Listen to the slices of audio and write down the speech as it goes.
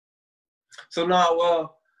So no,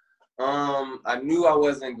 well, I knew I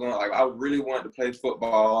wasn't going. Like, I really wanted to play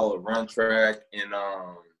football or run track, and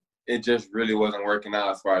it just really wasn't working out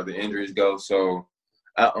as far as the injuries go. So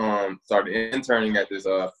I started interning at this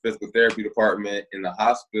physical therapy department in the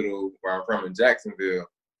hospital where I'm from in Jacksonville,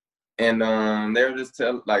 and they were just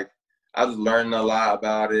I was learning a lot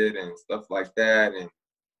about it and stuff like that, and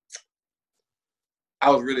I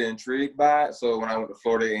was really intrigued by it. So when I went to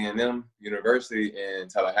Florida A&M University in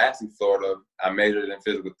Tallahassee, Florida, I majored in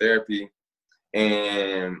physical therapy.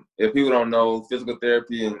 And if people don't know, physical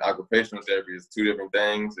therapy and occupational therapy is two different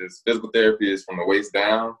things. Physical therapy is from the waist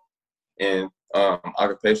down, and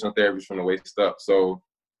occupational therapy is from the waist up. So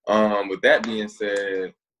with that being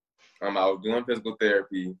said, I was doing physical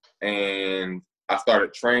therapy, and I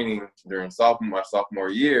started training during my sophomore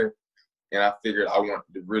year. And I figured I wanted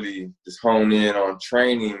to really just hone in on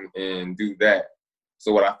training and do that.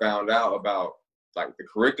 So what I found out about like the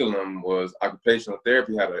curriculum was occupational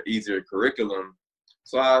therapy had an easier curriculum.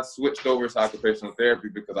 So I switched over to occupational therapy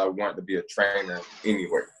because I wanted to be a trainer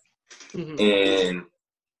anyway. Mm-hmm. And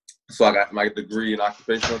so I got my degree in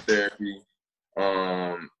occupational therapy.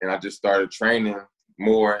 And I just started training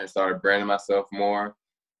more and started branding myself more.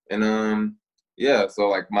 And yeah, so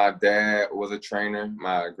like my dad was a trainer.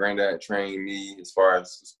 My granddad trained me as far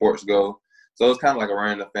as sports go. So it's kind of like a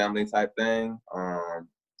running the family type thing.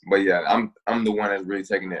 But yeah, I'm the one that's really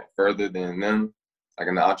taking it further than them, like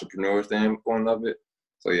in the entrepreneur standpoint of it.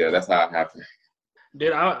 So yeah, that's how it happened.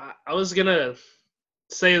 Dude, I was gonna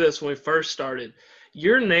say this when we first started.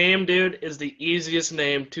 Your name, dude, is the easiest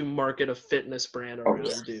name to market a fitness brand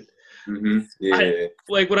around, dude. Mm-hmm. Yeah.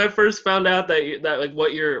 Like when I first found out that like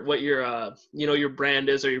what your your brand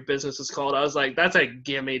is or your business is called, I was like, that's a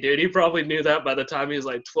gimme, dude. He probably knew that by the time he was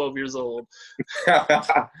like 12 years old.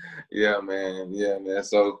 Yeah, man.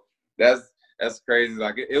 So that's crazy.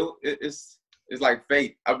 Like it's like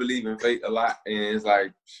fate. I believe in fate a lot, and it's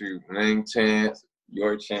like, shoot, name chance,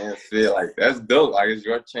 your chance fit. Like that's dope. Like it's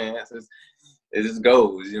your chance. It just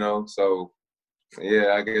goes, So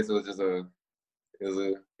yeah, I guess it was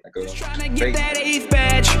trying to get that eighth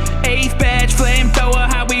badge, flamethrower,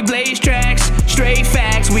 how we blaze tracks, straight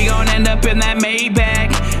facts, we gon' end up in that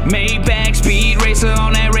Maybach, speed racer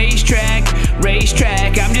on that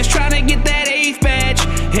racetrack, I'm just trying to get that eighth badge,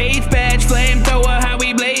 flamethrower, how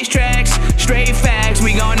we blaze tracks, straight facts,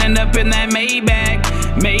 we gon' end up in that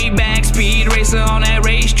Maybach, speed racer on that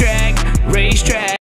racetrack.